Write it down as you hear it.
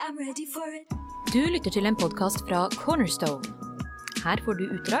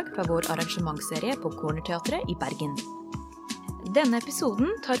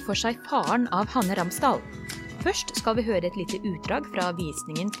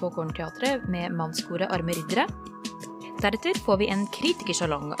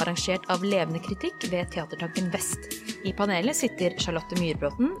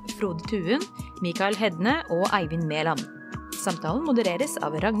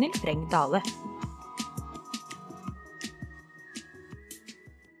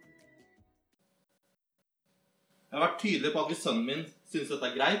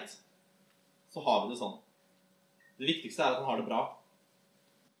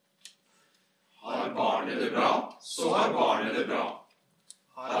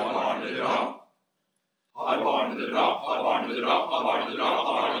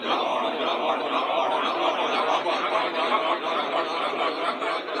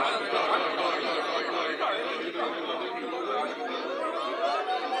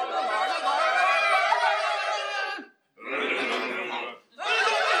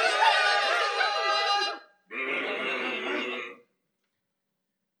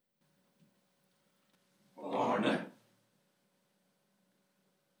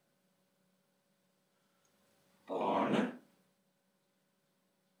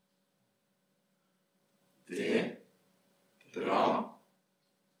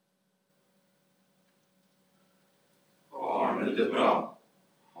det bra?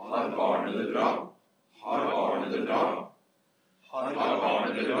 Har barnet det bra? Har barnet det bra? Har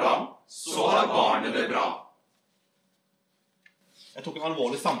barnet det bra? Så har barnet det bra. Jeg tok en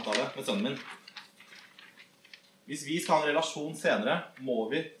alvorlig samtale med sønnen min. Hvis vi skal ha en relasjon senere, må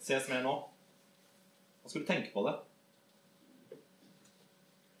vi ses mer nå. Hva skal du tenke på det?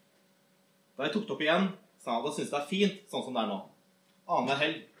 Da jeg tok det opp igjen, sa han at han synes det er fint sånn som det er nå. Annenhver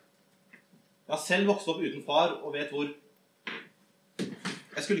helg. Jeg har selv vokst opp uten far og vet hvor.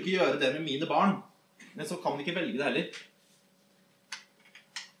 Jeg skulle ikke gjøre det med mine barn, men så kan man ikke velge det heller.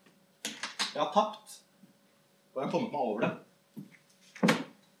 Jeg har tapt, og jeg har kommet meg over det.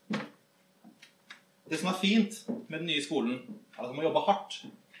 Det som er fint med den nye skolen, er at han må jobbe hardt.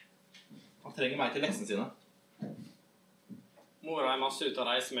 Han trenger meg til leksene sine. Mor er masse ute å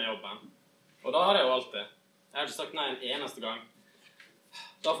reise med jobben. Og da har jeg jo alltid. Jeg har ikke sagt nei en eneste gang.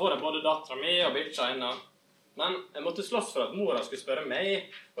 Da får jeg både datteren min og bikkja innan. Men jeg måtte slåss for at mora skulle spørre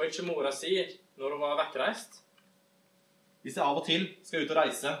meg, og ikke mora si, når hun var vekkreist. Hvis jeg av og til skal ut og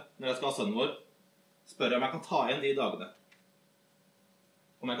reise når jeg skal ha sønnen vår, spør jeg om jeg kan ta igjen de dagene.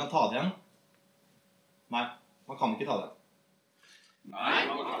 Om jeg kan ta det igjen? Nei, man kan ikke ta det. Nei,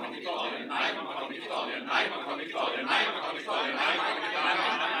 man kan ikke ta det. Nei, man kan ikke ta det. Nei, man kan ikke ta det. Nei, man kan ikke ta det. Nei, man kan ikke ta det.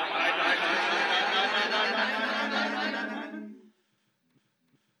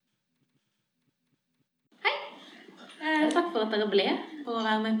 Takk for at dere ble for å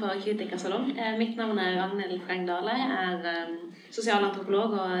være med på Kritikersalong. Mitt navn er Ragnhild Frengdale. Jeg er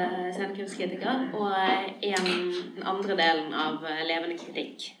sosialantropolog og scenekunstkritiker, og den andre delen av Levende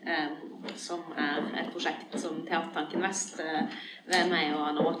kritikk, som er et prosjekt som Teatertanken Vest ved meg og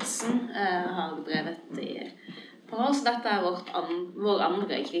Anna Watson har drevet i par år. Så dette er vår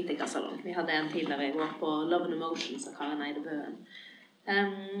andre kritikersalong. Vi hadde en tidligere i går på Love and Emotions av Karen Eide Bøen.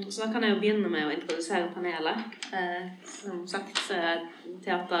 Så da kan jeg jo begynne med å introdusere panelet. Som sagt,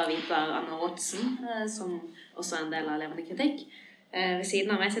 teaterviter Anna Watson, som også er en del av Levende kritikk. Ved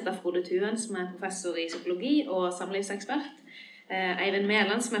siden av meg sitter Frode Thuen, som er professor i psykologi og samlivsekspert. Eivind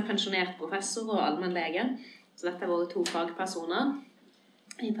Mæland, som er pensjonert professor og allmennlege. Så dette er våre to fagpersoner.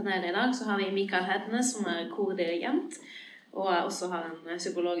 I panelet i dag så har vi Mikael Hedne, som er kordirigent, og også har en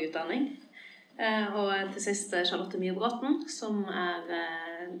psykologutdanning. Og til sist Charlotte Myhrbråten, som er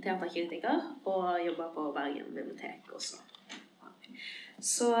teaterkritiker og jobber på Bergen bibliotek også.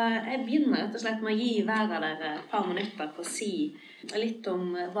 Så jeg begynner rett og slett med å gi hver av dere et par minutter på å si litt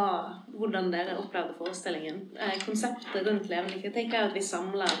om hvordan dere opplevde forestillingen. Konseptet rundt Levende kritikk er at vi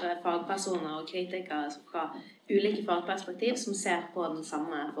samler fagpersoner og kritikere fra ulike fagperspektiv som ser på den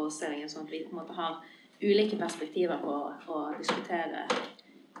samme forestillingen, sånn at vi på en måte har ulike perspektiver på å diskutere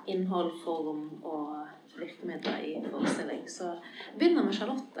innhold, form og virkemidler i forestilling. Så jeg begynner med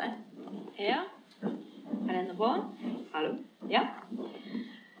Charlotte. Ja, er denne på? Hallo? Ja.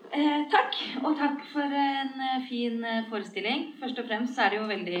 Takk, og takk for en fin forestilling. Først og fremst så er det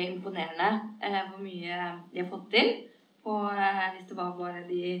jo veldig imponerende hvor mye de har fått til. Og hvis det var bare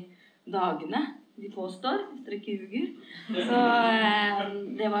de dagene de påstår, hvis dere ikke ljuger. Så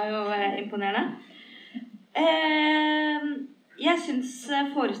det var jo imponerende. Jeg synes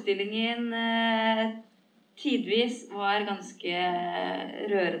forestillingen tidvis var ganske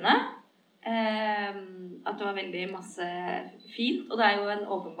rørende. At det var veldig masse fint, og det jo en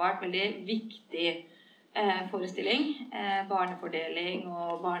åpenbart veldig viktig forestilling. Barnefordeling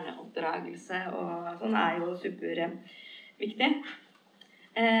og barneoppdragelse og sånn jo superviktig.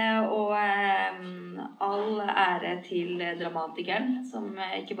 Og all ære til dramatikeren, som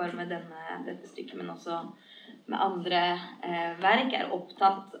ikke bare med dette stykket, men også med andre verk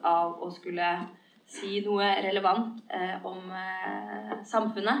opptatt av å skulle si noe relevant om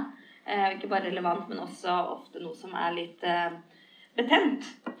samfunnet. Ikke bare relevant, men også ofte noe som litt betent.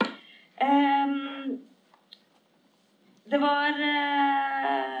 Det var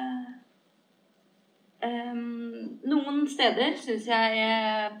noen steder synes jeg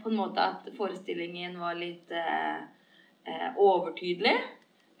på en måte at forestillingen var litt overtydelig.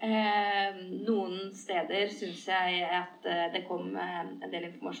 Noen steder synes jeg at det kom en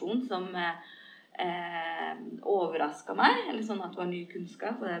del informasjon som overrasket meg, eller sånn at det var ny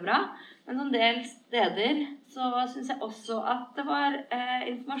kunnskap, og det bra. Men en del steder så synes jeg også at det var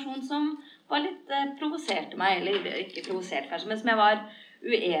informasjon som var litt provoserte meg, eller ikke provosert kanskje, men som jeg var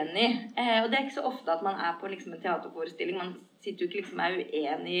uenig. Og det ikke så ofte at man på liksom en teaterforestilling, man sitter jo ikke liksom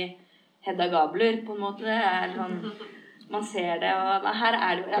uenig i Hedda Gabler, på en måte. Det sånn, man ser det, og her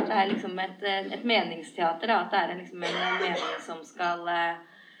det jo at det liksom et meningsteater, da, at det liksom en mening som skal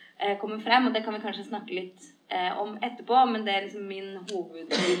komme frem, og det kan vi kanskje snakke litt om etterpå, men det liksom min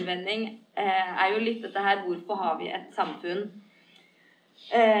hovedinnvending jo litt dette her, hvorfor har vi et samfunn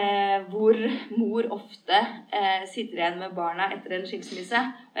hvor mor ofte sitter igjen med barna etter en skilsmisse,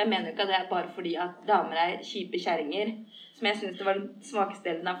 og jeg mener ikke at det bare fordi at damer kjipe kjerringer, som jeg synes det var den svakeste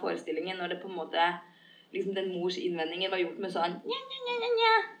delen av forestillingen, når det på en måte liksom den mors innvendinger var gjort med sånn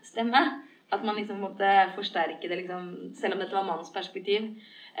stemme, at man liksom måtte forsterke det liksom, selv om dette var mannens perspektiv.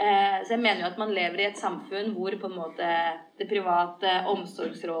 Så jeg mener jo at man lever i et samfunn hvor på en måte det private,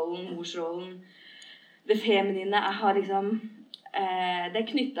 omsorgsrollen, morsrollen, det feminine har liksom det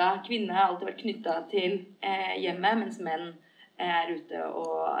knyttet, kvinner har alltid vært knyttet til hjemmet, mens menn ute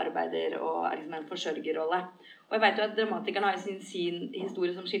og arbeider og liksom en forsørgerrolle. Og jeg vet jo at dramatikeren har sin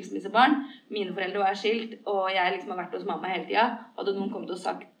historie som skilsmissebarn. Mine foreldre var skilt, og jeg liksom har vært hos mamma hele tiden. Hadde noen kommet og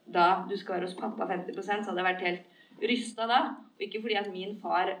sagt da du skal være hos pappa 50%, så hadde jeg vært helt rystet da. Og ikke fordi at min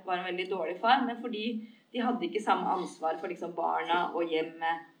far var en veldig dårlig far, men fordi de hadde ikke samme ansvar for liksom barna og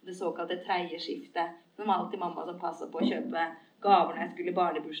hjemmet, det såkalte tredje skiftet. Det var alltid mamma som passet på å kjøpe gaver når jeg skulle i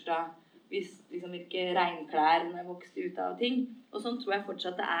barnebursdag, hvis liksom ikke regnklær når jeg vokste ut av ting. Og sånn tror jeg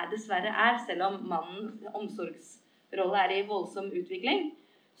fortsatt det dessverre selv om mannens omsorgsrolle i voldsom utvikling,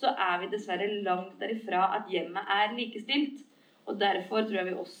 så vi dessverre langt derifra at hjemmet likestilt. Og derfor tror jeg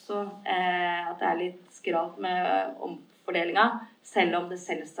vi også at det litt skralt med omfordelingen, selv om det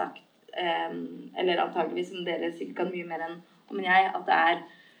selvsagt, eller antageligvis som dere sikkert kan mye mer enn om jeg, at det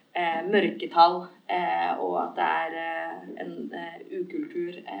mørketall, og at det en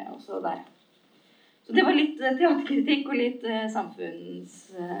ukultur også der. Så det var litt teaterkritikk og litt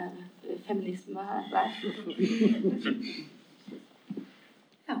samfunnsfeminisme der.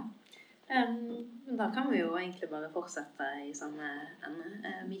 Ja. Da kan vi jo egentlig bare fortsette i samme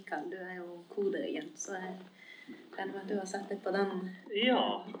ende. Mikael, du jo kordirigent, så jeg regner med at du har sett litt på den.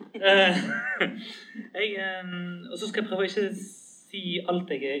 Ja. Og så skal jeg prøve ikke si alt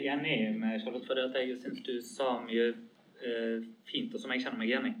jeg enig med Charlotte, for at jeg synes du sa mye fint, og som jeg kjenner meg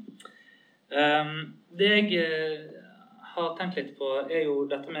igjen i. Det jeg har tenkt litt på jo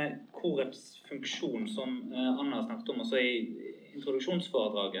dette med korets funksjon, som Anna har snakket om også i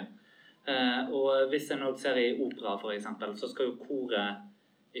introduksjonsforedraget. Og hvis jeg nå ser i opera for eksempel, så skal jo koret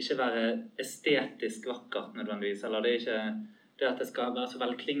ikke være estetisk vakkert nødvendigvis, eller det ikke det at det skal være så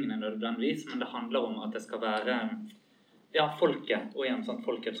velklingende nødvendigvis, men det handler om at det skal være folket, og igjen sånn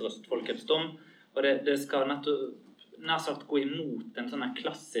folkets røst, folkets dom, og det skal nær sagt gå imot en sånn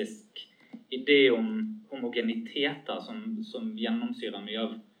klassisk idé om homogeniteter som gjennomsyrer mye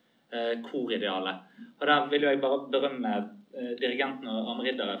av koridealet. Og der vil jeg bare berømme dirigenten og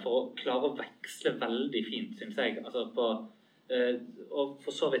Amriddere for å klare å veksle veldig fint, synes jeg, altså på, og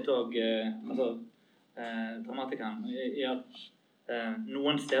for så vidt også dramatikeren, i at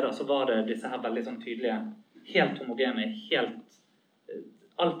noen steder så var det disse her veldig sånn tydelige, helt homogene,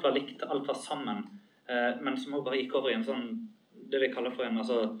 alt var likt, alt var sammen, men som også bare gikk over i en sånn, det vi kaller for en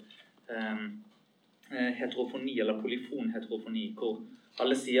heterofoni, eller polyfon-heterofoni, hvor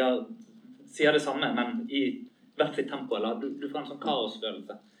alle sier det samme, men i hvert sitt tempo, eller du får en sånn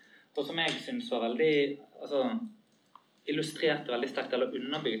kaosfølelse. Og som jeg synes var veldig, illustrerte veldig sterkt, eller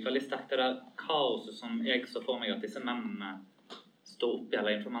underbygget veldig sterkt, det der kaoset som jeg så for meg at disse mennene står oppi,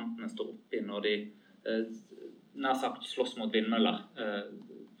 eller informantene står oppi når de nær sagt slåss mot vindmøller.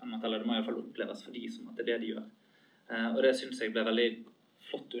 Eller det må I hvert fall oppleves for de som at det de gjør. Og det synes jeg ble veldig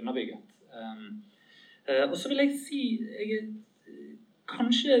flott underbygget. Og så vil jeg si, jeg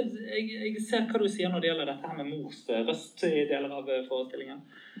ser hva du sier når det gjelder dette her med mors røst I deler av forestillingen.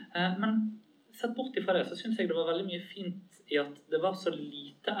 Men sett bort ifra det, så synes jeg det var veldig mye fint I at det var så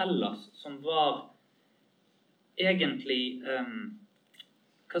lite ellers som var egentlig,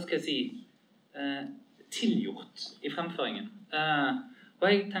 hva skal jeg si, tilgjort I fremføringen. Og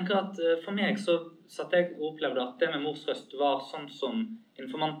jeg tenker at for meg så satt jeg og opplevde at det med mors røst var sånn som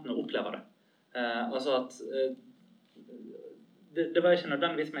informantene opplever det. Altså at det var ikke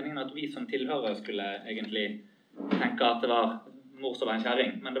nødvendigvis meningen at vi som tilhørere skulle egentlig tenke at det var mor som var en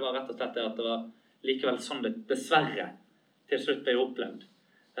kjæring, men det var rett og slett det at det var likevel sånn det dessverre til slutt ble opplevd.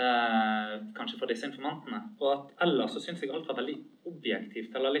 Kanskje for disse informantene. Og at ellers så synes jeg alt var veldig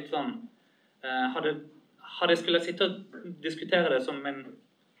objektivt, eller litt sånn hadde jeg skulle sitte og diskutere det som en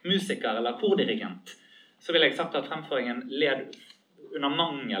musiker eller kordirigent, så ville jeg sagt at fremføringen led under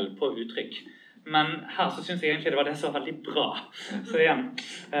mangel på uttrykk. Men her så synes jeg egentlig det var det som var veldig bra. Så igjen,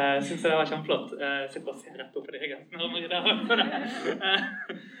 synes jeg det var kjempeflott. Sitt bare og se rett opp på det,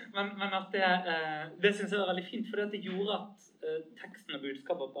 men at det synes jeg var veldig fint, fordi at det gjorde at teksten og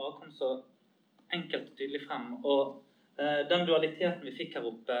budskapet bare kom så enkelt og tydelig frem. Og den dualiteten vi fikk her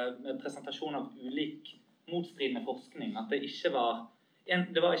oppe med presentasjon av ulik motstridende forskning, at det ikke var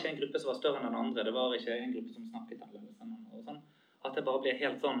det var ikke en gruppe som var større enn den andre, det var ikke en gruppe som snakket annerledes enn den andre, og sånn. At det bare ble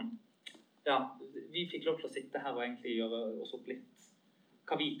helt sånn, ja, vi fikk lov til å sitte her og egentlig gjøre oss opp litt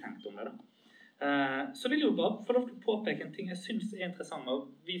hva vi tenkte om det da. Så vil jeg jo bare få lov til å påpeke en ting jeg synes interessant, og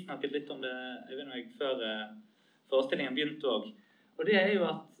vi snakket litt om det, jeg vet ikke, før forestillingen begynte også. Og det jo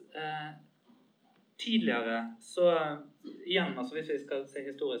at tidligere, så igjen, altså hvis vi skal se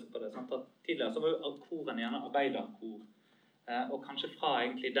historisk på det, sant, at tidligere så var jo koren gjerne arbeiderkor, og kanskje fra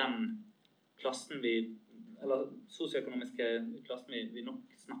egentlig den klassen eller sosioøkonomiske klassen vi nok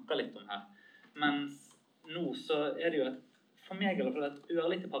snakker litt om her. Mens nå så det jo for meg I hvert fall et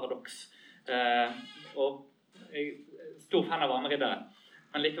ørlite paradoks. Og jeg er stor fan av armeriddere,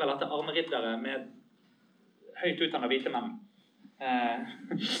 men likevel at det armeriddere med høyt utdannede hvite menn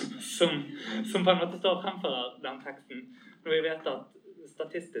som på en måte står og fremfører den teksten. Når vi vet at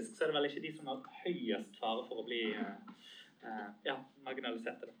statistisk så det vel ikke de som har høyest fare for å bli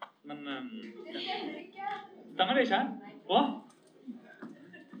marginaliserte da. Men stemmer det ikke? Hva?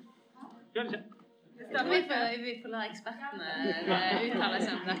 Gjør det ikke? Vi får la ekspertene uttale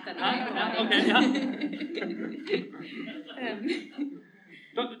seg om dette. Ok, ja.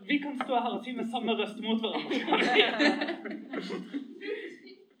 Vi kan stå her og si med samme røst mot hverandre.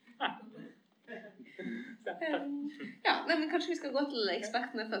 Ja, men kanskje vi skal gå til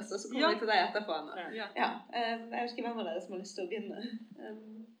ekspertene først, og så kommer vi til deg etterpå. Ja. Jeg vet ikke hvem av dere som har lyst til å begynne.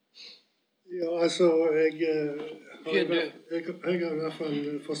 Ja, altså, jeg har I hvert fall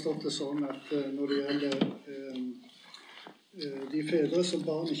forstått det sånn at når det gjelder de fedre som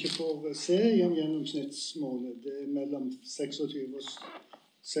barn ikke får se I en gjennomsnittsmåned, det mellom 26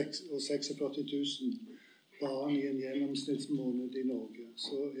 og 46 000 barn I en gjennomsnittsmåned I Norge,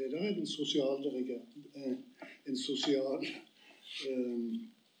 så det en sosial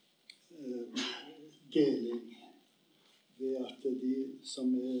deling ved at de som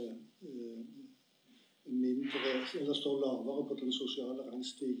mindre, eller står lavere på den sosiale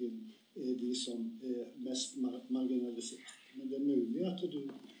rangstigen, de som mest marginalisert. Men det mulig at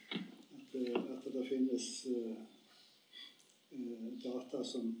det finnes data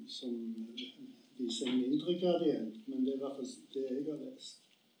som viser en mindre gradient, men det I hvert fall det jeg har lest.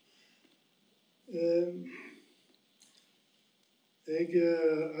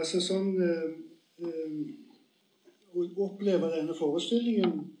 Altså sånn å oppleve denne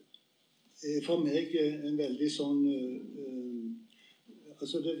forestillingen for meg en veldig sånn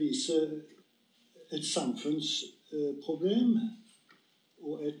altså det viser et samfunnsproblem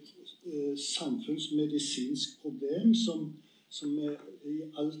og et samfunnsmedisinsk problem som I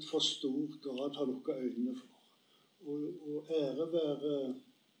alt for stor grad har lukket øynene for. Og ære være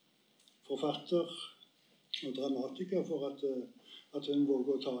forfatter og dramatiker for at hun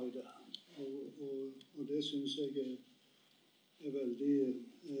våger å ta I det. Og det synes jeg veldig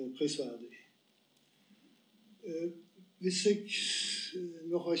prisverdig.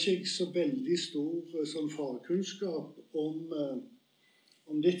 Nå har ikke jeg så veldig stor sånn fagkunnskap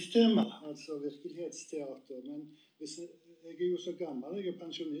om ditt tema, altså virkelighetsteater, men jeg jo så gammel, jeg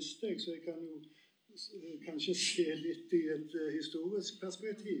pensjonist, så jeg kan jo kanskje se litt I et historisk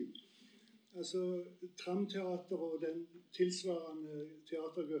perspektiv. Altså, Tramteater og den tilsvarende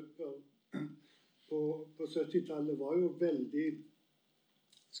teatergrupper på 70-tallet var jo veldig,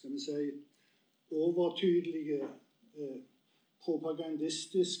 skal vi si, overtydelige,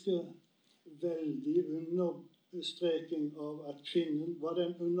 propagandistiske, veldig understreking av at kvinnen var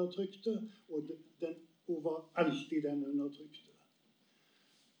den undertrykte, og hun var alltid den undertrykte.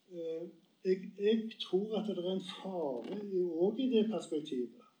 Jeg tror at det en fare også i det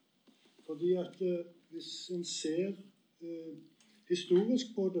perspektivet. Fordi at hvis en ser historisk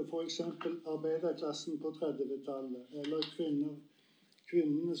på det, for eksempel arbeiderklassen på 30-tallet, eller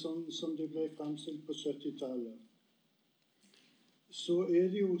kvinnene som de ble fremstilt på 70-tallet, så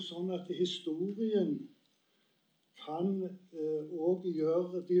det jo sånn at historien kan også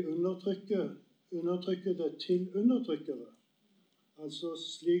gjøre de undertrykkede til undertrykkere. Altså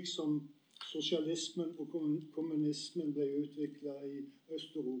slik som sosialismen og kommunismen ble utviklet i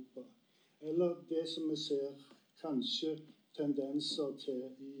Øst-Europa. Eller det som vi ser kanskje tendenser til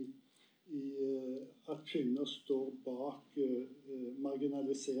i at kvinner står bak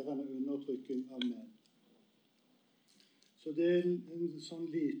marginaliserende undertrykking av menn. Så det en sånn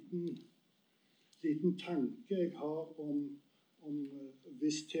liten tanke jeg har om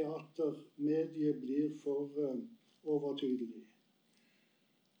hvis teatermediet blir for overtydelig.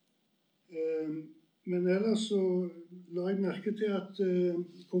 Men ellers så la jeg merke til at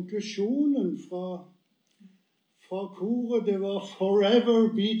konklusjonen fra koret, det var 'Forever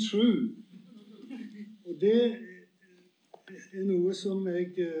be true'. Og det noe som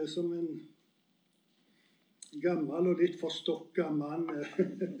jeg, som en gammel og litt forstokket mann,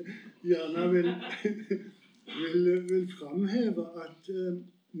 gjerne vil fremheve at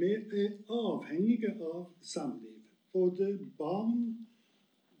vi avhengige av samliv. Både barn,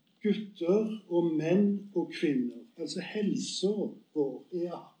 gutter og menn og kvinner. Altså helsa vår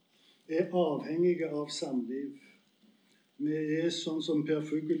avhengige av samliv. Vi sånn som Per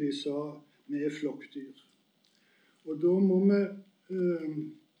Fugelli sa, vi flokkdyr. Og da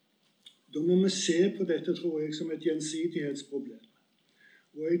må vi se på dette, tror jeg, som et gjensidighetsproblem.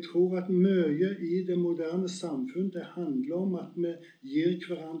 Og jeg tror at mye i det moderne samfunn, det handler om at vi gir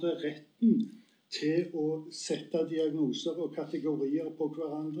hverandre retten til å sette diagnoser og kategorier på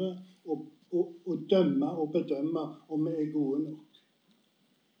hverandre, og dømme og bedømme om vi gode nok.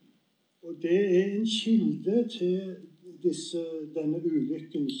 Og det en kilde til denne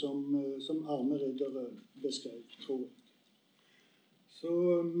ulykken som Arme Riddere beskrev, tror jeg.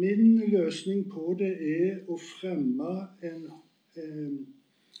 Så min løsning på det å fremme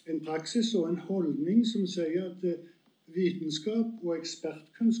en praksis og en holdning som sier at vitenskap og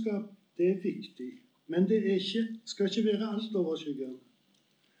ekspertkunnskap, det viktig. Men det skal ikke være alt overskyggende.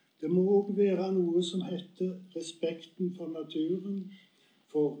 Det må også være noe som heter respekten for naturen,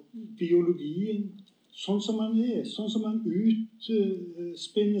 for biologien, sånn som man sånn som man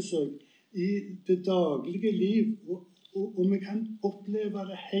utspinner seg i det daglige liv, og vi kan oppleve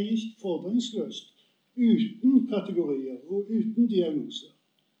det helt fordringsløst, uten kategorier og uten diagnoser.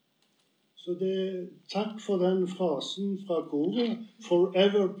 Så takk for den frasen fra koret,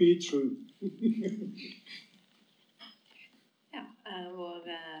 'Forever be true'. Ja, vår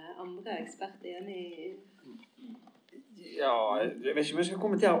andre ekspert enig? Ja, jeg vet ikke om jeg skal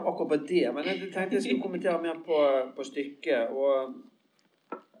kommentere akkurat på det, men jeg tenkte jeg skulle kommentere mer på stykket. Og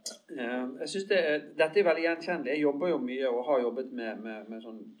jeg synes dette veldig gjenkjennelig. Jeg jobber jo mye og har jobbet med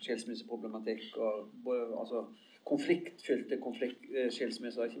sånn skilsmisseproblematikk og altså konfliktfylte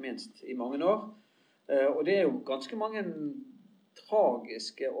skilsmisser, ikke minst, i mange år. Og det jo ganske mange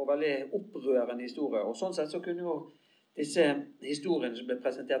tragiske og veldig opprørende historier. Og sånn sett så kunne jo disse historiene som ble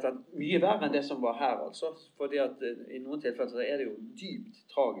presentert mye verre enn det som var her, altså. Fordi at i noen tilfeller så det jo dypt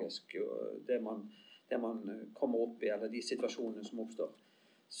tragisk det man kommer opp i, eller de situasjonene som oppstår.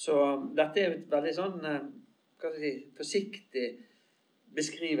 Så dette et veldig sånn, forsiktig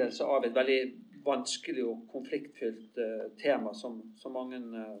beskrivelse av et veldig vanskelig og konfliktfylt tema som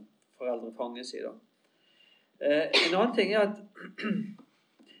mange foreldre fanges i da. En annen ting at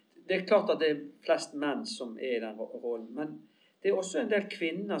det klart at det flest menn som i den rollen, men det også en del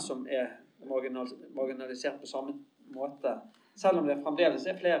kvinner som marginalisert på samme måte, selv om det fremdeles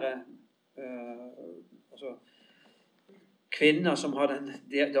flere kvinner som har den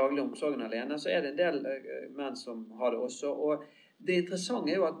daglige omsorgen alene, så det en del menn som har det også. Og det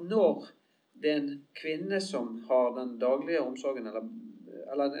interessante jo at når det en kvinne som har den daglige omsorgen, eller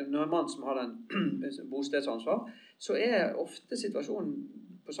når en mann som har den bostedsansvar, så ofte situasjonen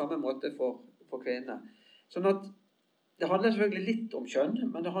på samme måte for kvinner. Sånn at det handler selvfølgelig litt om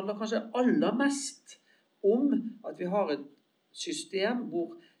kjønn, men det handler kanskje aller mest om at vi har et system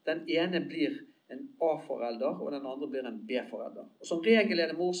hvor den ene blir en A-forelder, og den andre blir en B-forelder. Og som regel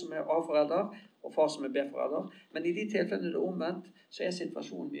det mor som A-forelder, og far som B-forelder. Men i de tilfellene det omvendt, så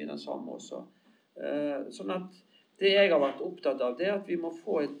situasjonen mye den samme også. Sånn at det jeg har vært opptatt av, det at vi må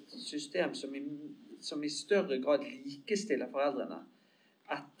få et system som i større grad likestiller foreldrene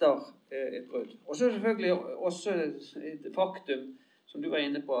etter et brudd. Og så selvfølgelig også et faktum, som du var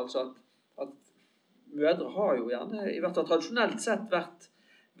inne på, altså at mødre har jo gjerne, i hvert fall tradisjonelt sett,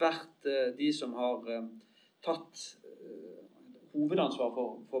 vært de som har tatt hovedansvar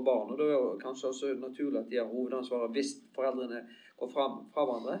for barn. Og det er jo kanskje også naturlig at de har hovedansvaret hvis foreldrene går fra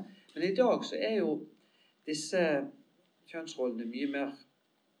hverandre. Men i dag så jo disse kjønnsrollene mye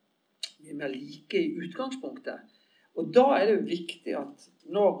mer like i utgangspunktet. Og da det jo viktig at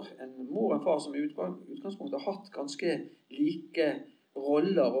når en mor og en far som i utgangspunktet har hatt ganske like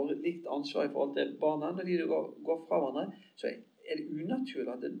roller og likt ansvar i forhold til barna, når de går fra hverandre, så det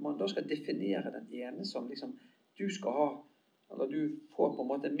unaturlig at man da skal definere den ene som liksom du skal ha, eller du får på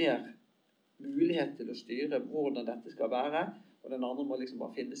en måte mer mulighet til å styre hvordan dette skal være, og den andre må liksom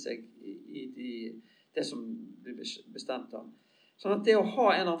bare finne seg i det som blir bestemt av. Sånn at det å ha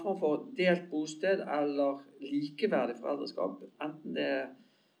en eller annen form for delt bosted eller likeverdig foreldreskap, enten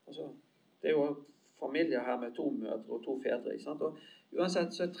det jo familier her med 2 mødre og 2 fedre, ikke sant? Og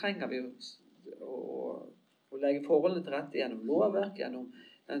uansett så trenger vi å legge forholdene til rette gjennom lovverk, gjennom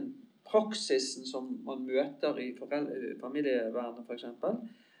den praksisen som man møter i familievernet for eksempel,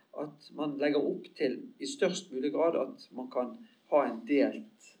 at man legger opp til i størst mulig grad at man kan ha en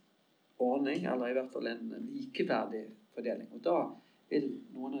delt ordning, eller i hvert fall en likeverdig fordeling. Og da vil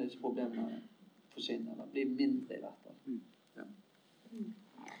noen av disse problemene forsvinne, eller bli mindre i hvert fall. Ja.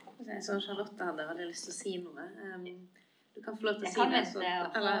 Så Charlotte hadde lyst til å si noe. Du kan få lov til å si det,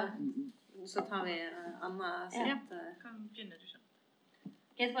 så tar vi Anna sitt. Kan begynne du,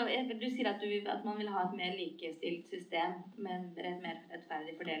 Charlotte. Du sier at man vil ha et mer likestilt system med en mer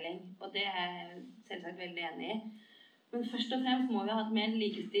rettferdig fordeling, og det selvsagt veldig enig i. Men først og fremst må vi ha et mer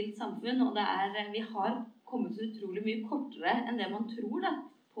likestilt samfunn, og vi har kommet så utrolig mye kortere enn det man tror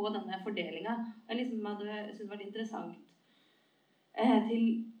på denne fordelingen. Jeg synes det var interessant til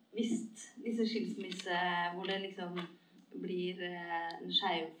hvis disse skilsmisser hvor det liksom blir en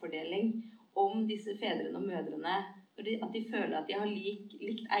skjevfordeling om disse fedrene og mødrene, at de føler at de har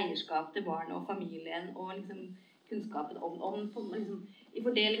likt eierskap til barnet og familien og liksom kunnskapen om liksom, i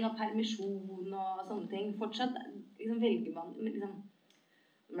fordeling av permisjon og sånne ting. Fortsatt liksom, velger man liksom,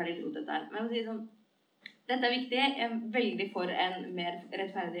 det litt rot dette her. Men jeg må si sånn, dette viktig. Jeg veldig for en mer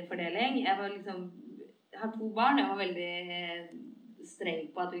rettferdig fordeling. Jeg har 2 barn. Jeg var veldig streng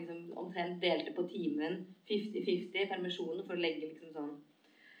på at vi liksom, omtrent delte på timen 50-50 permisjoner for å legge liksom sånn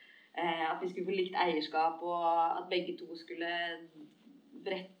at vi skulle få likt eierskap og at begge 2 skulle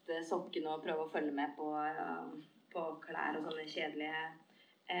brette sokkene og prøve å følge med på klær og sånne kjedelige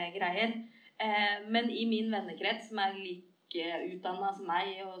greier. Men i min vennekrets, som like utdannet som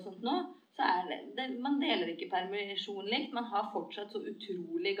meg og sånt nå, så man deler ikke permisjon likt. Man har fortsatt så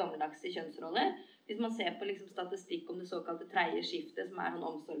utrolig gammeldagse kjønnsroller. Hvis man ser på liksom, statistikk om det såkalte tredje skiftet, som sånn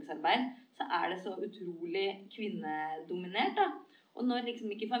omsorgsarbeid, så det så utrolig kvinnedominert da. Og når liksom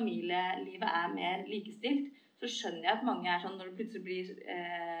ikke familielivet mer likestilt, så skjønner jeg at mange sånn når det plutselig blir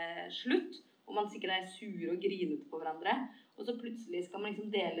slutt, og man sikkert sure og grinete på hverandre, og så plutselig skal man liksom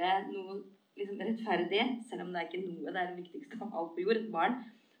dele noe liksom rettferdig, selv om det ikke noe, det det viktigste av alt på jord, et barn.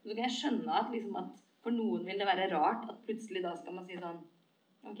 Og så kan jeg skjønne at, liksom, at for noen vil det være rart at plutselig da skal man si sånn,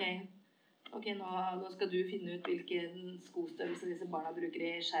 ok, nå skal du finne ut hvilken skostøvelse disse barna bruker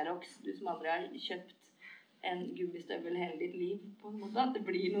i Xerox, du som aldri har kjøpt en gummistøvel hele ditt liv, på en måte, at det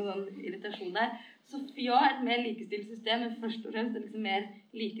blir noen irritasjon der. Så ja, et mer likestilt system, men først og fremst et liksom mer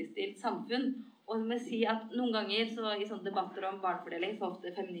likestilt samfunn. Og jeg si at noen ganger så, i sånne debatter om barnefordeling så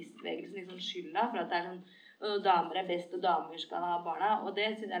ofte feministbevegelsen liksom skylda for at det sånn damer best og damer skal ha barna, og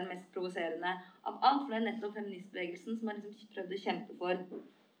det synes jeg det mest provoserende av alt, for det nettopp feministbevegelsen som har liksom prøvd å kjempe for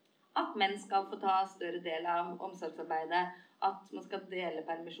at menn skal få ta større del av omsorgsarbeidet, at man skal dele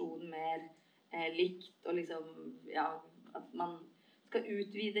permisjonen mer likt, og liksom, ja, at man skal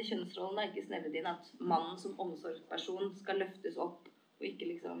utvide kjønnsrollen, ikke snevre det inn, at mannen som omsorgsperson skal løftes opp, og ikke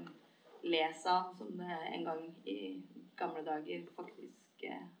liksom lese som det en gang i gamle dager faktisk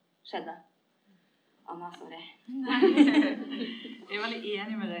skjedde. Anna, sorry. Jeg veldig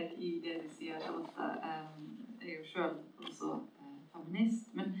enig med deg i det du sier, Charlotte. Jeg jo selv også feminist,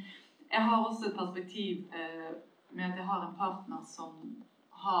 men jeg har også et perspektiv med at jeg har en partner som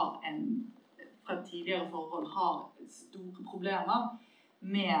har fra tidligere forhold har store problemer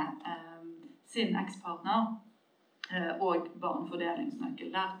med sin ekspartner og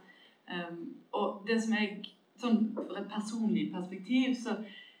barnefordelingsnøkkel der. Og det som jeg, sånn fra et personlig perspektiv, så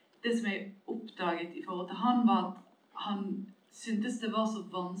det som jeg oppdaget i forhold til han, var at han syntes det var så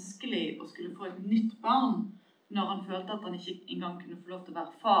vanskelig å skulle få et nytt barn, når han følte at han ikke engang kunne få lov til å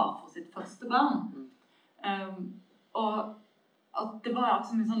være far for sitt første barn. Og at det var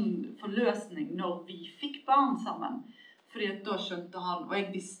altså en sånn forløsning når vi fikk barn sammen, fordi at da skjønte han, og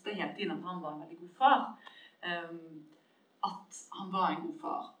jeg visste hele tiden at han var en veldig god far, at han var en god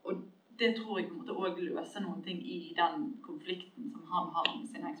far. Og det tror jeg på en måte også løser noen ting i den konflikten som han har med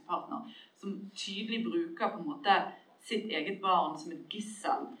sin ekspartner, som tydelig bruker på en måte sitt eget barn som et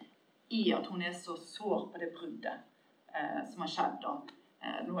gissel i at hun så sår på det bruddet som har skjedd da.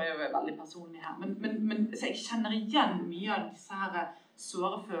 Nå jeg jo veldig personlig her, men så jeg kjenner igjen mye av disse her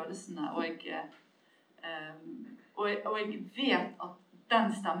såre følelsene, og jeg vet at den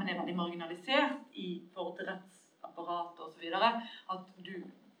stemmen veldig marginalisert i forhold til rettsapparatet og så videre,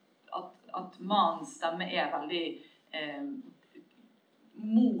 at mannens stemme veldig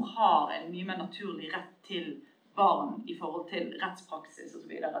mor har en mye mer naturlig rett til barn i forhold til rettspraksis og så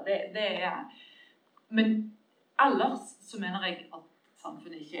videre. Det men ellers så mener jeg at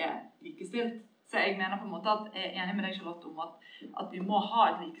samfunnet ikke likestilt. Så jeg mener på en måte at jeg enig med deg, Charlotte, om at vi må ha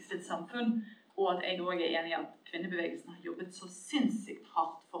et likestilt samfunn, og at jeg også enig i at kvinnebevegelsen har jobbet så sinnssykt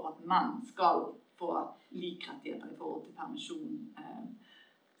hardt for at menn skal få likrettigheter i forhold til permisjon,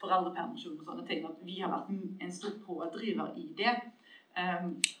 foreldrepermisjon og sånne ting, at vi har vært en stor pådriver i det.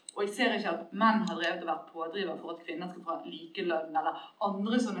 Og jeg ser ikke at menn har drevet og vært pådriver for at kvinner skal få likelønn, eller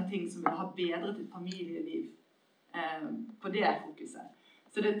andre sånne ting som vil ha bedret et familieliv på det fokuset.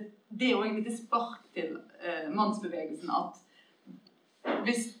 Så det også en lite spark til mannsbevegelsen, at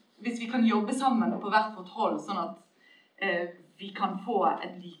hvis vi kan jobbe sammen på hvert vårt hold, sånn at vi kan få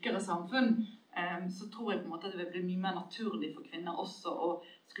et likere samfunn, så tror jeg på en måte at det vil bli mye mer naturlig for kvinner også å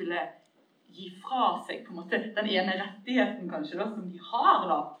skulle gi fra seg på en måte den ene rettigheten kanskje da, som de har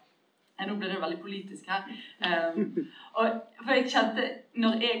da. Nå ble det veldig politisk her. For jeg kjente,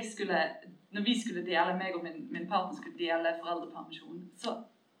 når vi skulle dele, meg og min partner skulle dele foreldrepermisjonen, så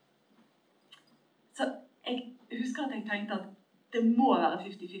jeg husker at jeg tenkte at det må være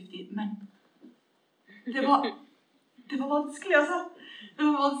 50-50, men det var vanskelig, altså. Det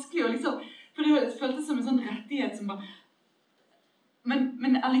var vanskelig å liksom, for det føltes som en sånn rettighet som bare,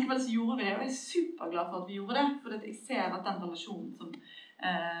 men allikevel så gjorde vi det, og jeg superglad for at vi gjorde det, for jeg ser at den relasjonen som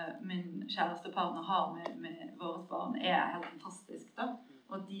min kjæreste partner har med våre barn helt fantastisk da,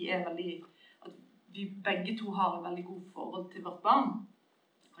 og at de veldig, at vi begge to har en veldig god forhold til vårt barn,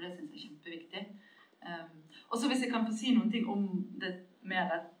 og det synes jeg er kjempeviktig. Og så hvis jeg kan få si noen ting om det mer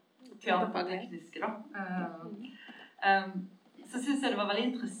teatertekniske da, så synes jeg det var veldig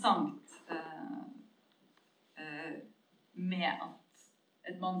interessant med at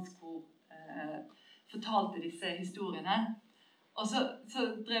et mannskor fortalte disse historiene. Og så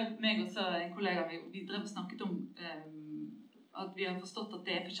drev meg og en kollega, vi drev og snakket om at vi har forstått at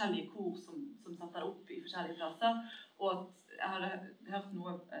det forskjellige kor som setter opp i forskjellige plasser, og at jeg hadde hørt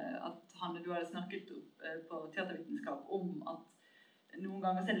noe at Hanne, du hadde snakket på teatervitenskap om at noen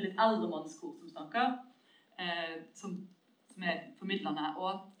ganger så det litt eldre mannskor som snakker, som formidlende,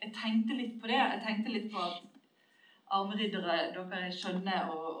 og jeg tenkte litt på det, jeg tenkte litt på at armeriddere, dere skjønne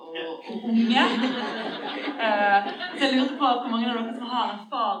og unge. Så jeg lurte på hvor mange av dere som har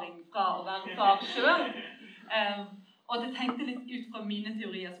erfaring fra å være far selv. Og at jeg tenkte litt ut fra mine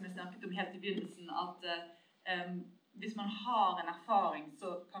teorier som jeg snakket om helt i begynnelsen, at hvis man har en erfaring, så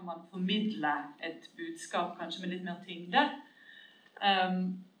kan man formidle et budskap kanskje med litt mer tyngde.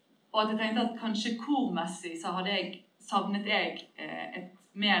 Og at jeg tenkte at kanskje kormessig så savnet jeg et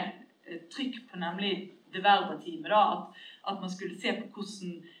mer trykk på nemlig det verbative da, at man skulle se på hvordan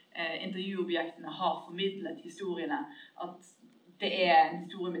intervjuobjektene har formidlet historiene, at det en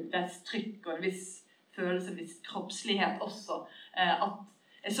historie med et visst trykk og en viss følelse, en viss kroppslighet også, at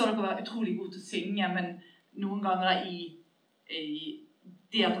jeg så dere var utrolig god til å synge, men noen ganger i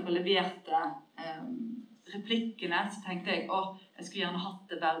det at dere leverte replikkene, så tenkte jeg, jeg skulle gjerne hatt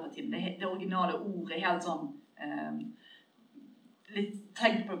det verbative, det originale ordet, helt sånn litt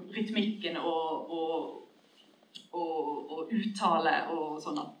tenkt på rytmikken og uttale og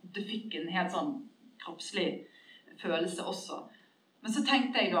sånn, at det fikk en helt sånn kroppslig følelse også. Men så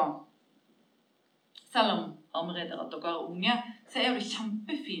tenkte jeg da, selv om armeriddere at dere unge, så det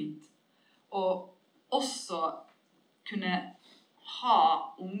kjempefint å også kunne ha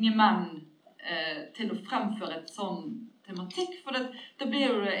unge menn til å fremføre et sånn tematikk, for det blir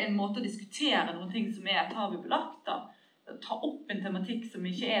jo en måte å diskutere noen ting som tabubelagt da. Ta opp en tematikk som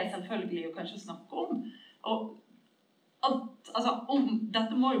ikke selvfølgelig å kanskje snakke om. Og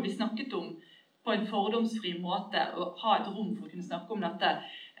dette må jo bli snakket om på en fordomsfri måte, og ha et rom for å kunne snakke om dette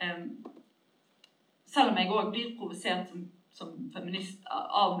selv om jeg også blir provosert som feminist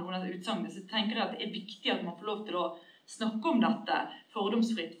av noen av utsagnene, så tenker jeg at det viktig at man får lov til å snakke om dette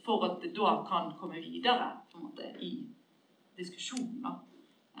fordomsfritt, for at det da kan komme videre på en måte, i diskusjonen.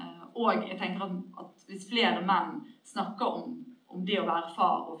 Og jeg tenker at hvis flere menn snakker om det å være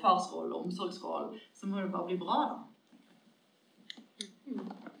far og farsroll og omsorgsroll, så må det bare bli bra da.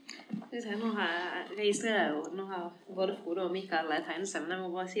 Nå registrerer jeg jo, nå har både Frode og Mikael tegnet seg, men jeg må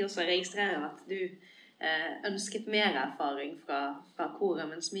bare si også, jeg registrerer at du ønsket mer erfaring fra koret,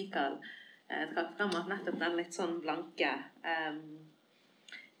 mens Mikael trakk frem at nettopp den litt sånn blanke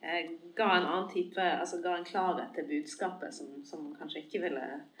ga en annen type, altså ga en klarhet til budskapet som kanskje ikke ville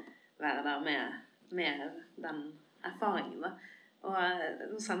være der med den erfaringen da. Og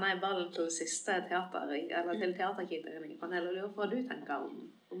nå sender jeg ballen til siste teater, eller til teaterkritikeren i panelet, og lurer på hva du tenker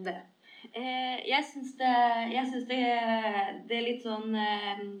om det. Jeg synes det er litt sånn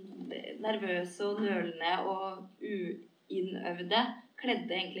nervøse og nølende og uinnøvde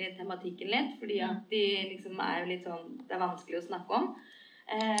kledde egentlig tematikken litt, fordi at de liksom jo litt sånn, det vanskelig å snakke om.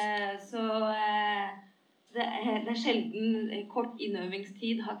 Så det er sjelden kort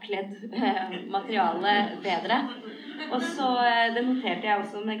innøvingstid har kledd materialet bedre. Og så det noterte jeg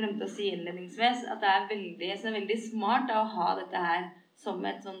også, men jeg glemte å si innledningsvis, at det er veldig smart å ha dette her som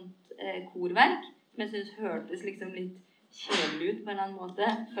et sånt korverk, som jeg synes hørtes liksom litt kjedelig ut på en eller annen måte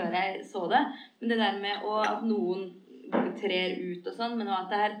før jeg så det. Men det der med at noen trer ut og sånn, men at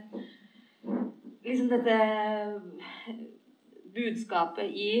det liksom dette budskapet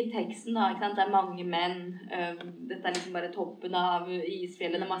i teksten da, ikke sant? Det mange menn, dette liksom bare toppen av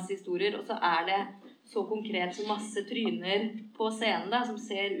isfjellet, det masse historier, og så det så konkret så masse tryner på scenen da, som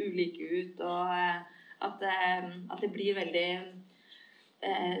ser ulike ut, og at det blir veldig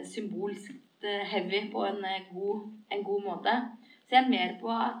symbolsk heavy på en god måte. Så jeg mer på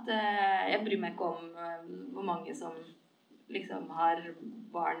at jeg bryr meg ikke om hvor mange som liksom har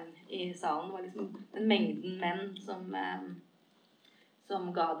barn i salen. Det var liksom den mengden menn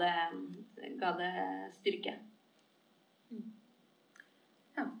som ga det styrke.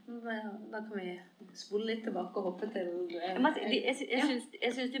 Ja, da kan vi spole litt tilbake og hoppe til... Jeg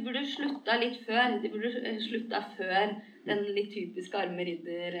synes de burde slutta litt før. De burde slutta før den litt typiske Arme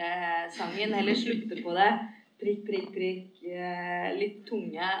Ridder-sangen, eller slutte på det. Prikk, prikk, prikk, litt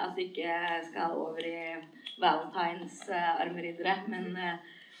tunge, at det ikke skal over i Valentines Arme Riddere, men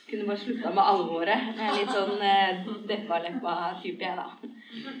kunne bare slutta med alvoret. Litt sånn deppa-leppa type jeg da.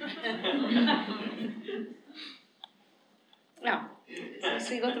 Ja, så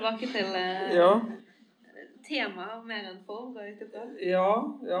skal vi gå tilbake til tema mer enn form, går ut på? Ja.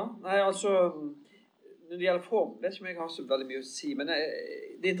 Nei, altså, når det gjelder form, vet ikke om jeg har så veldig mye å si, men det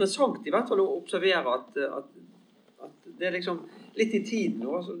er interessant i hvert fall å observere at det er liksom litt i tiden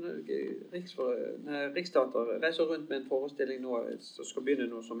nå. Altså, Riksteater reiser rundt med en forestilling nå, som skal begynne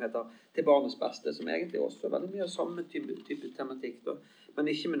noe som heter Til barnets beste, som egentlig også er veldig mye av samme type tematikk, da.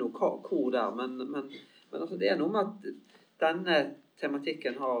 Men ikke med noe kor der, men altså, det er noe med at denne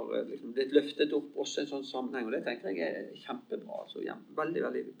tematikken har liksom blitt løftet opp også i en sånn sammenheng, og det tenker jeg kjempebra, altså veldig,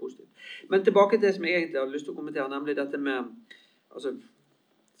 veldig positivt. Men tilbake til det som jeg egentlig har lyst til å kommentere, nemlig dette med altså,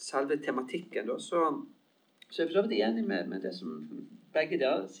 selve tematikken, da, så er jeg for så vidt enig med det som begge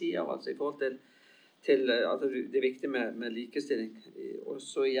der sier, altså i forhold til at det er viktig med likestilling,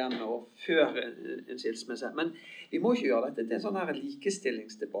 også igjen og før en skilsmisse. Men vi må ikke gjøre dette til en sånn her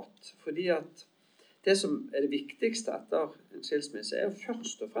likestillingsdebatt, fordi at det som er det viktigste etter en skilsmisse er jo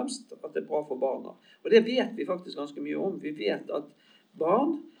først og fremst at det er bra for barna. Og det vet vi faktisk ganske mye om. Vi vet at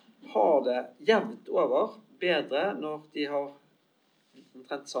barn har det jevnt over bedre når de har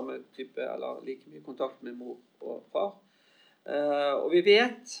omtrent samme type eller like mye kontakt med mor og far. Og vi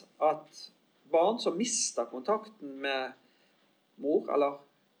vet at barn som mister kontakten med mor, eller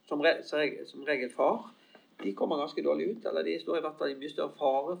som regel far, de kommer ganske dårlig ut, eller de står i hvert fall i mye større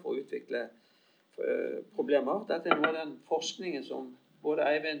fare for å utvikle problemer. Dette er noe av den forskningen som både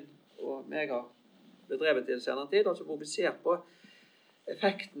Eivind og meg har bedrevet i en senere tid, altså hvor vi ser på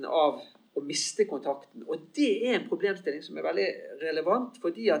effekten av å miste kontakten. Og det er en problemstilling som er veldig relevant,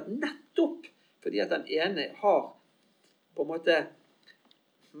 fordi at den ene har på en måte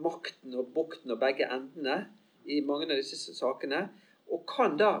makten og bukten og begge endene i mange av disse sakene, og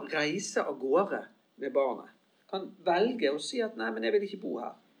kan da reise av gårde med barnet. Kan velge å si at nei, men jeg vil ikke bo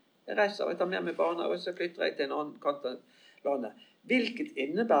her. Jeg reiser, jeg tar med meg barna, og så flytter jeg til en annen kant av landet. Hvilket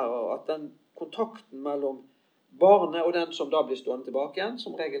innebærer at den kontakten mellom barnet og den som da blir stående tilbake igjen,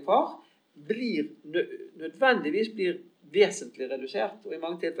 som regel far, nødvendigvis blir vesentlig redusert, og i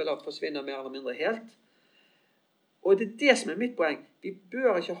mange tilfeller forsvinner mer eller mindre helt. Og det det som mitt poeng. Vi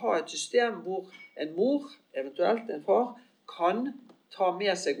bør ikke ha et system hvor en mor, eventuelt en far, kan ta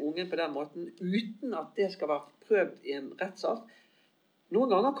med seg ungen på den måten uten at det skal være prøvd i en rettssak. Noen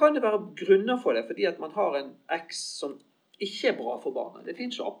ganger kan det være grunner for det, fordi at man har en eks som ikke bra for barnet. Det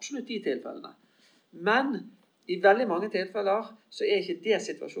finnes jo absolutt de tilfellene. Men i veldig mange tilfeller så ikke det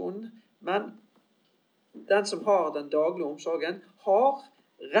situasjonen, men den som har den daglige omsorgen har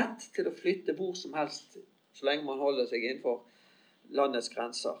rett til å flytte hvor som helst, så lenge man holder seg innenfor landets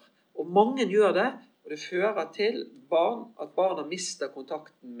grenser. Og mange gjør det, og det fører til at barna mister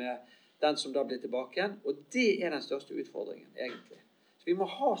kontakten med den som da blir tilbake igjen, og det den største utfordringen, egentlig. Så vi må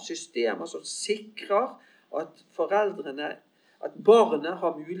ha systemer som sikrer at barnet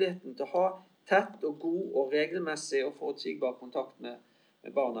har muligheten til å ha tett og god og regelmessig og forutsigbar kontakt med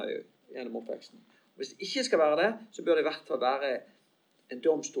barna gjennom oppveksten. Hvis det ikke skal være det, så bør det i hvert fall være en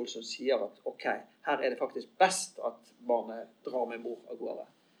domstol som sier at ok, her det faktisk best at barnet drar med mor av gårde.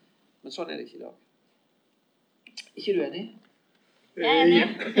 Men sånn det ikke i dag. Ikke du enig? Jeg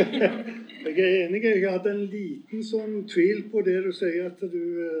enig. Jeg hadde en liten sånn tvil på det du sier, at du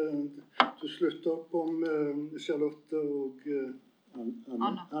slutter opp om Charlotte og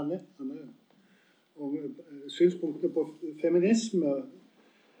Anne. Om synspunktene på feminisme.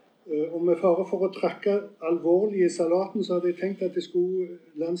 Og med fare for å trekke alvorlig i salaten, så hadde jeg tenkt at jeg skulle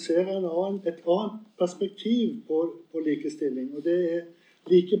lansere et annet perspektiv på likestilling, og det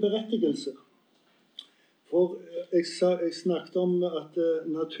likeberettigelse. For jeg snakket om at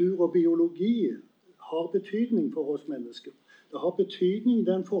natur og biologi har betydning for oss mennesker. Det har betydning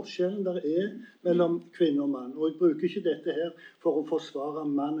den forskjellen der mellom kvinne og mann. Og jeg bruker ikke dette her for å forsvare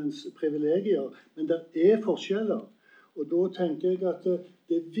mannens privilegier, men det forskjeller. Og da tenker jeg at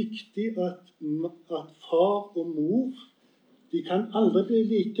det viktig at far og mor, de kan aldri bli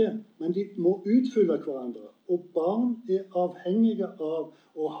like, men de må utfylle hverandre. Og barn avhengige av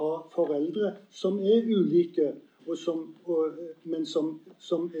å ha foreldre som ulike, men som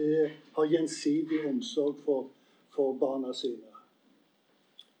har gjensidig omsorg for barna sine.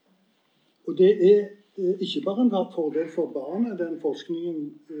 Og det ikke bare en fordel for barnet, den forskningen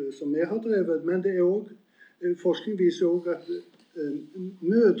som vi har drevet, men det også, forskning viser også at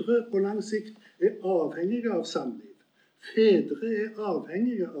mødre på lang sikt avhengige av samliv. Fedre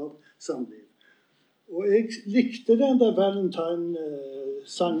avhengige av samliv. Og jeg likte den der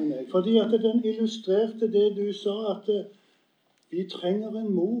Valentine-sangen, fordi at den illustrerte det du sa, at vi trenger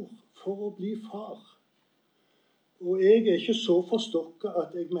en mor for å bli far. Og jeg ikke så forstokket at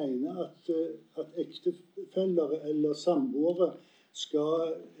jeg mener at ektefeller eller samboere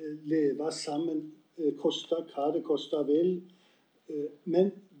skal leve sammen, koste hva det koste vil.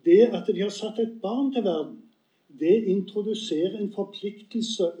 Men det at de har satt et barn til verden, det introduserer en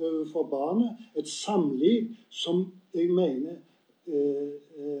forpliktelse for barnet, et samliv som jeg mener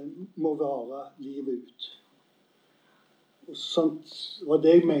må vare livet ut. Og sånt var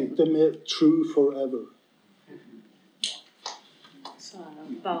det jeg mente med true forever. Så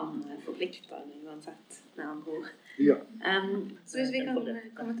barn forplikter uansett med andre ord. Ja. Så hvis vi kan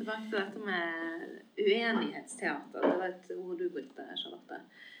komme tilbake til dette med uenighetsteater, det var et ord du brukte, Charlotte.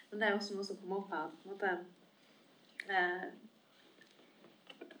 Men det også noe som kommer opp her. På en måte,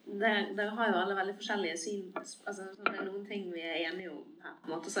 dere har jo alle veldig forskjellige syn. Altså, det noen ting vi enige om her. På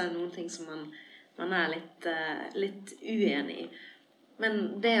en måte så det noen ting som man litt uenig i. Men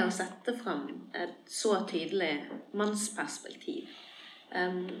det å sette frem et så tydelig mannsperspektiv,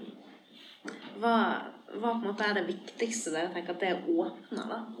 hva på en måte det viktigste dere tenker at det åpner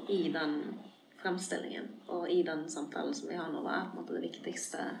da, i den fremstillingen og i den samtalen som vi har nå? Hva på en måte det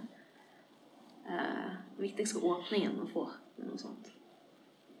viktigste åpningen man får med noe sånt?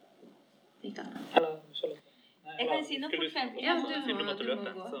 Mikael? Jeg kan si noe for frem. Ja, du må gå.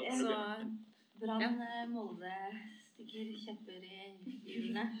 Brann, Molde, stikker kjepper i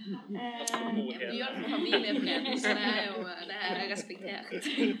hjulene. Du gjør det for familiefred, så det respektert.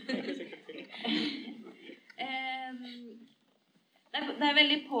 Det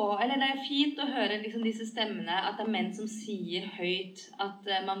veldig det fint å høre liksom disse stemmene, at det menn som sier høyt at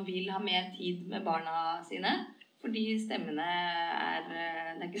man vil ha mer tid med barna sine, fordi stemmene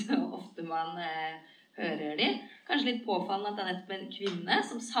det ikke så ofte man hører de. Kanskje litt påfallende at det nettopp en kvinne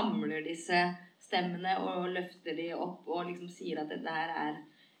som samler disse stemmene og løfter de opp og liksom sier at dette her en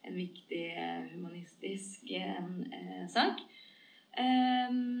viktig humanistisk sak.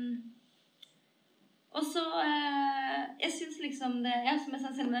 Og så, jeg synes liksom det, som jeg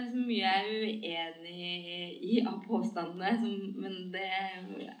sa selv, det liksom mye jeg uenig i av påstandene, men det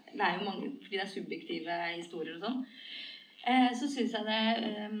jo mange, fordi det subjektive historier og sånn. Så synes jeg det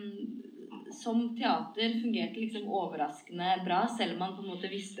som teater fungerte liksom overraskende bra, selv om man på en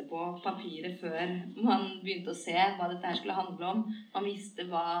måte visste på papiret før man begynte å se hva dette her skulle handle om. Man visste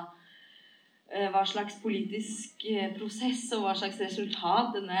hva slags politisk prosess og hva slags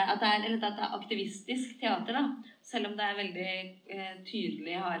resultat at det er aktivistisk teater da. Selv om det veldig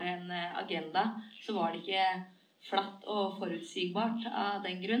tydelig har en agenda, så var det ikke flatt og forutsigbart av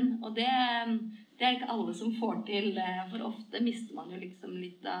den grunn. Og det ikke alle som får til, for ofte mister man jo liksom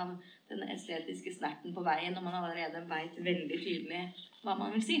litt av den estetiske snerten på veien når man allerede vet veldig tydelig hva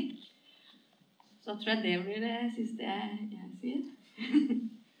man vil si. Så tror jeg det blir det siste jeg sier.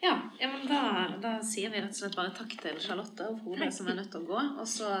 Ja, men da sier vi rett og slett bare takk til Charlotte og Frode som nødt til å gå, og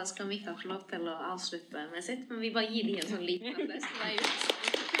så skal Mikael få lov til å avslutte med sitt, men vi bare gir de en sånn liten applaus på vei ut.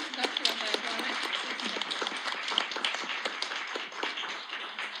 Takk for at dere var med.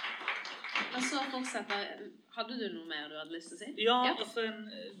 Og så fortsetter, hadde du noe mer du hadde lyst til å si? Ja, altså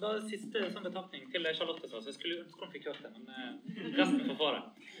bare siste sånn betraktning til Charlotte sa, så jeg skulle ønske hun fikk hørt det, men resten får få det.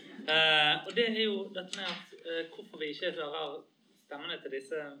 Og det jo dette med at hvorfor vi ikke hører stemmene til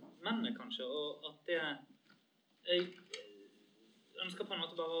disse mennene kanskje, og at jeg ønsker på en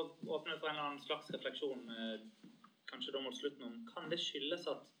måte bare å åpne for en eller annen slags refleksjon, kanskje da mot slutten om, kan det skyldes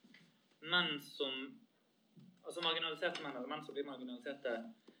at menn som, altså marginaliserte menn, eller menn som blir marginaliserte,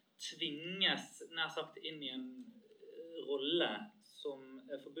 tvinges nær sagt inn i en rolle som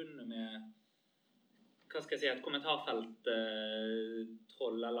forbundet med, hva skal jeg si, et kommentarfelt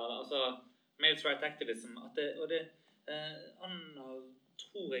troll, eller altså male rights activism, Anna,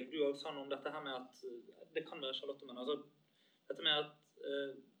 tror jeg du også sa noe om dette her med at det kan være Charlotte, men altså dette med at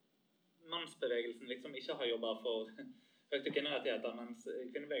mannsbevegelsen liksom ikke har jobbet for økte kvinnerettigheter, mens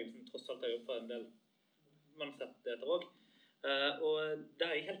kvinnebevegelsen tross alt har jobbet for en del mannsrettigheter også. Og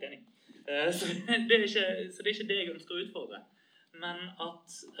der jeg helt enig. Så det ikke det jeg ønsker å utfordre. Men at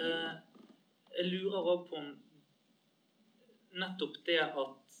jeg lurer også på om nettopp det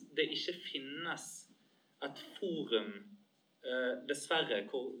at det ikke finnes et forum, dessverre,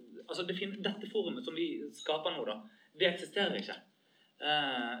 altså dette forumet som vi skaper nå da, det eksisterer ikke.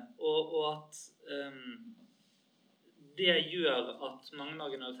 Og at det gjør at mange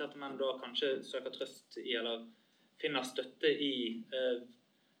marginaliserte menn da kanskje søker trøst i, eller finner støtte i,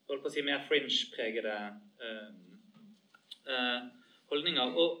 holdt på å si, mer fringe-pregede holdninger.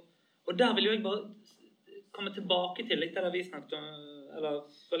 Og der vil jo jeg bare komme tilbake til litt det vi snakket om, eller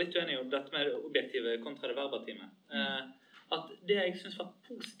var litt uenig om dette med det objektive kontra det verbative. At det jeg synes var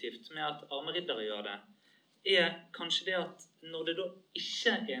positivt med at Arme Riddere gjør det, kanskje det at når det da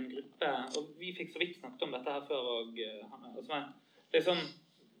ikke en gruppe, og vi fikk så vidt snakket om dette her før,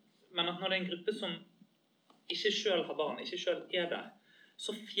 men at når det en gruppe som ikke selv har barn, ikke selv der,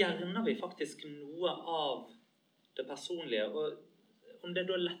 så fjerner vi faktisk noe av det personlige, og om det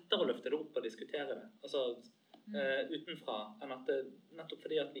da lettere å løfte det opp og diskutere det, altså utenfra, enn at det, nettopp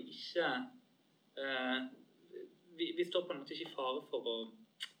fordi at vi ikke vi står på en måte ikke i fare for å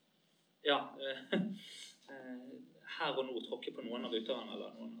her og nå tråkke på noen av utøverne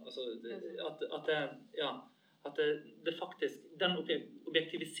eller noen, altså at det faktisk den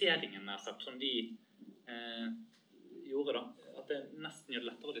objektiviseringen sagt, som de gjorde da, at det nesten gjør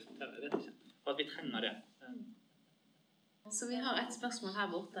det lettere å diskutere, jeg vet ikke, og at vi trenger det. Så vi har et spørsmål her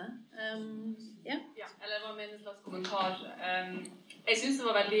borte. Ja, eller det var med en slags kommentar. Jeg synes det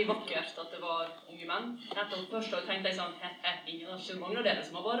var veldig vakkert at det var unge menn. Nettopp først og tenkte jeg sånn, ingen har ikke mange av dere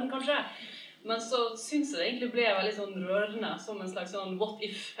som har barn, kanskje. Men så synes jeg det egentlig ble veldig sånn rørende, som en slags sånn what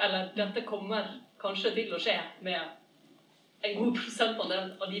if, eller dette kommer kanskje til å skje med en god prosentandel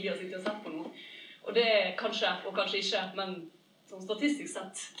av de vi har sittet og sett på nå. Og det kanskje, og kanskje ikke, men sånn statistisk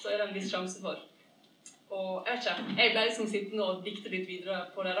sett så det en viss sjanse for. Og jeg vet ikke, jeg ble liksom sittende og dikte litt videre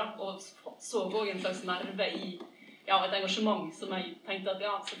på det da, og så også en slags nerve i et engasjement som jeg tenkte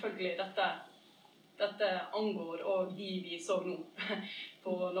at selvfølgelig, dette angår og de vi så nå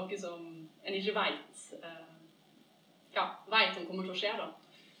på noe som en ikke vet om kommer til å skje da,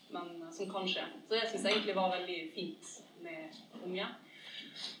 men som kan skje. Så det synes jeg egentlig var veldig fint med unge.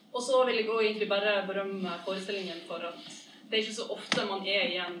 Og så vil jeg også egentlig bare berømme forestillingen for at det ikke så ofte man i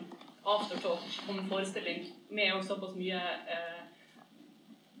en aftertalk om en forestilling med også såpass mye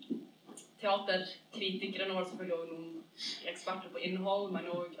teaterkritikere. Nå var det selvfølgelig også noen eksperter på innhold, men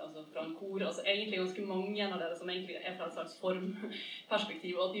også altså, fra en kor. Altså egentlig ganske mange av dere som egentlig fra et slags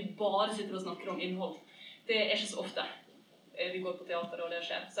formperspektiv, og at vi bare sitter og snakker om innhold. Det ikke så ofte vi går på teater og det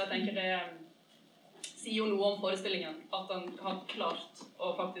skjer. Så jeg tenker det sier jo noe om forestillingen, at han har klart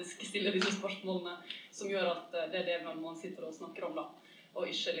å faktisk stille disse spørsmålene som gjør at det det man sitter og snakker om da. Og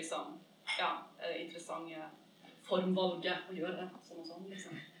ikke liksom, interessante formvalget å gjøre sånn og sånn,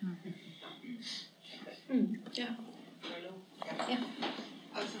 liksom. Ja. Hallo. Ja.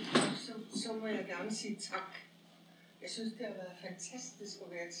 Altså, så må jeg gerne sige tak. Jeg synes, det har været fantastisk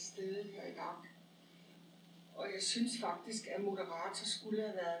at være til stede her i dag. Og jeg synes faktisk, at moderator skulle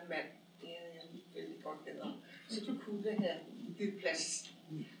have været en mand. Det havde jeg veldig godt bedre. Så du kunne have givet plads.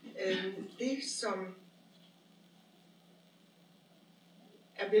 Det, som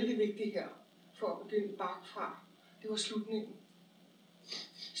er vældig vigtigt her, for at begynde bakfra, det var slutningen.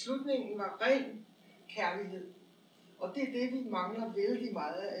 Slutningen var ren kærlighed. Og det er det, vi mangler vældig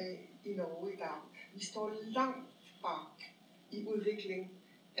meget af i Norge i dag. Vi står langt bak i udvikling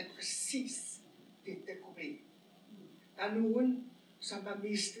af præcis dette problem. Der er nogen, som har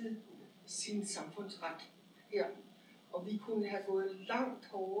mistet sin samfundsret her. Og vi kunne have gået langt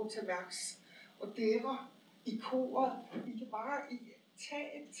hårdere til værks. Og dere i koret, I kan bare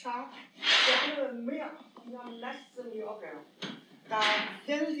tage et tak. Gør noget mere. Vi har masser mere at gøre. Der er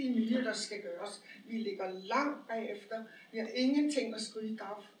vældig mye, der skal gøres. Vi ligger langt bagefter. Vi har ingenting at skryde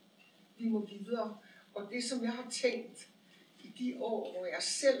af. Vi må videre. Og det, som jeg har tænkt i de år, hvor jeg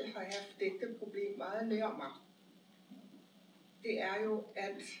selv har haft dette problem meget nær mig, det er jo,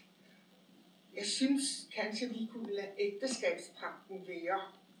 at jeg synes kanskje, vi kunne lade ægteskabspagten være,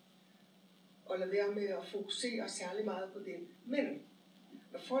 og lade være med at fokusere særlig meget på den. Men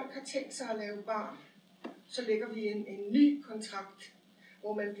når folk har tænkt sig at lave barn, så lægger vi en ny kontrakt,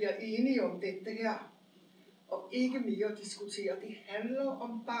 hvor man bliver enige om dette her, og ikke mere diskutere. Det handler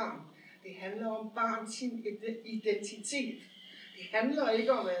om barn. Det handler om barns identitet. Det handler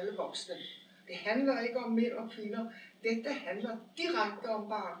ikke om alle voksne. Det handler ikke om mænd og kvinder. Dette handler direkte om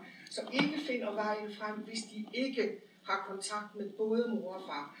barn, som ikke finder vejen frem, hvis de ikke har kontakt med både mor og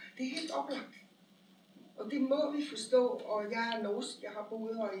far. Det er helt oplagt. Og det må vi forstå, og jeg er norsk. Jeg har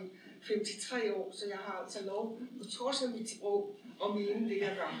boet her i 53 år, så jeg har altså lov, på trods af mit sprog, og mene det,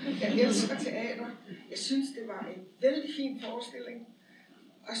 jeg gør. Jeg elsker teater. Jeg synes, det var en vældig fin forestilling.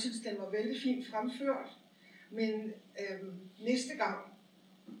 Og jeg synes, den var vældig fint fremført. Men næste gang,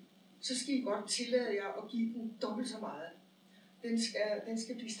 så skal I godt tillade jer at give den dobbelt så meget. Den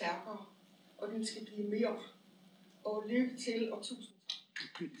skal blive stærkere, og den skal blive mere. Og lykke til, og tusind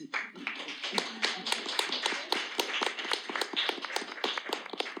tak.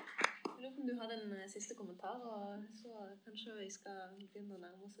 Du hadde en siste kommentar, og så kanskje vi skal begynne å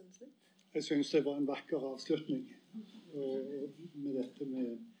nærme oss en slutt. Jeg synes det var en vakker avslutning. Og med dette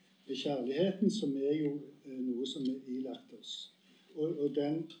med kjærligheten, som er jo noe som er ilagt oss. Og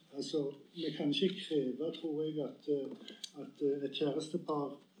den, altså, vi kan ikke kreve, tror jeg, at et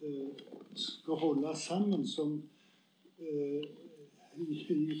kjærestepar skal holde sammen som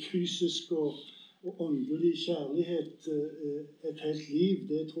fysisk og åndelig kjærlighet et helt liv.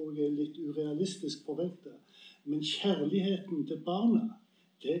 Det tror jeg er litt urealistisk forventet. Men kjærligheten til barna,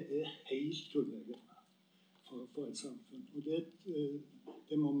 det er helt grunnleggende for et samfunn. Og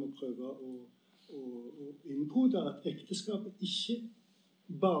det må vi prøve å innkode, at ekteskapet ikke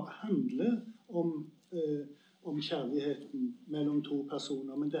bare handler om kjærligheten mellom to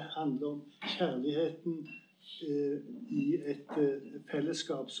personer, men det handler om kjærligheten i et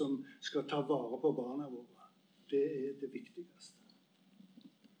fellesskap som skal ta vare på barna våre. Det er det viktigste.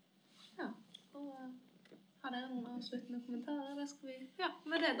 Ja, og har dere noen avsluttende kommentarer?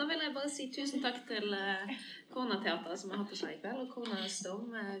 Med det, da vil jeg bare si tusen takk til Corner-teateret som har hatt oss her i kveld, og Cornerstone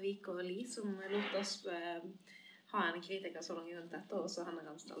med Vik og Li som lot oss ha en kritikersalong rundt dette, og også Hanne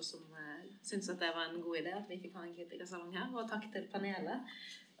Ramsdal som synes at det var en god idé at vi fikk ha en kritikersalong her, og takk til panelet.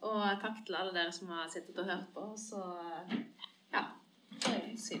 Og takk til alle dere som har sittet og hørt på, så ja, det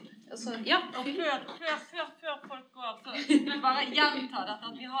er synd. Altså, ja, og før folk går, så vil jeg bare gjenta dette,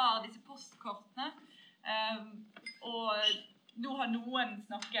 at vi har disse postkortene, og nå har noen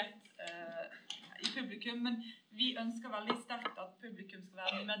snakket i publikum, men vi ønsker veldig sterkt at publikum skal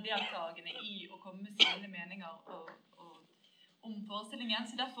være mer deltagende i å komme med sine meninger om forestillingen,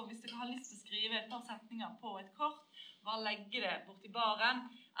 så derfor hvis dere har lyst til å skrive et par setninger på et kort, bare legge det bort i baren,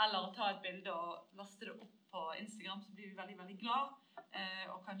 eller å ta et bilde og laste det opp på Instagram, så blir vi veldig, veldig glad.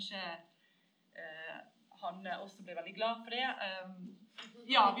 Og kanskje Hanne også blir veldig glad for det.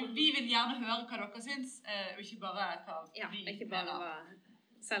 Ja, vi vil gjerne høre hva dere syns, og ikke bare hva vi mener.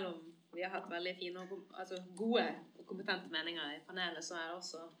 Selv om vi har hatt veldig fine og gode og kompetente meninger i panelet, så er det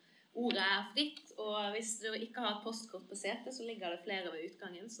også ordet er fritt, og hvis du ikke har et postkort på setet, så ligger det flere ved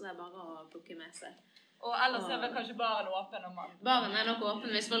utgangen, så det er bare å plukke med seg. Og ellers er vel kanskje baren åpen om man... Baren er nok åpen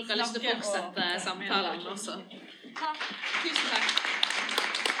hvis folk har lyst til å fortsette samtalen også. Takk. Tusen takk.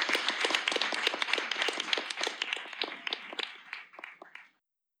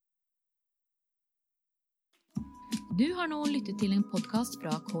 Du har nå lyttet til en podcast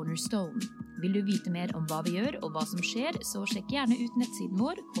fra Cornerstone. Vil du vite mer om hva vi gjør og hva som skjer, så sjekk gjerne ut nettsiden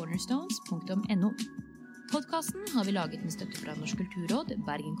vår cornerstones.no. Podcasten har vi laget med støtte fra Norsk Kulturråd,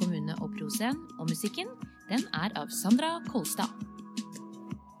 Bergen kommune og ProScen, og musikken, den av Sandra Kolstad.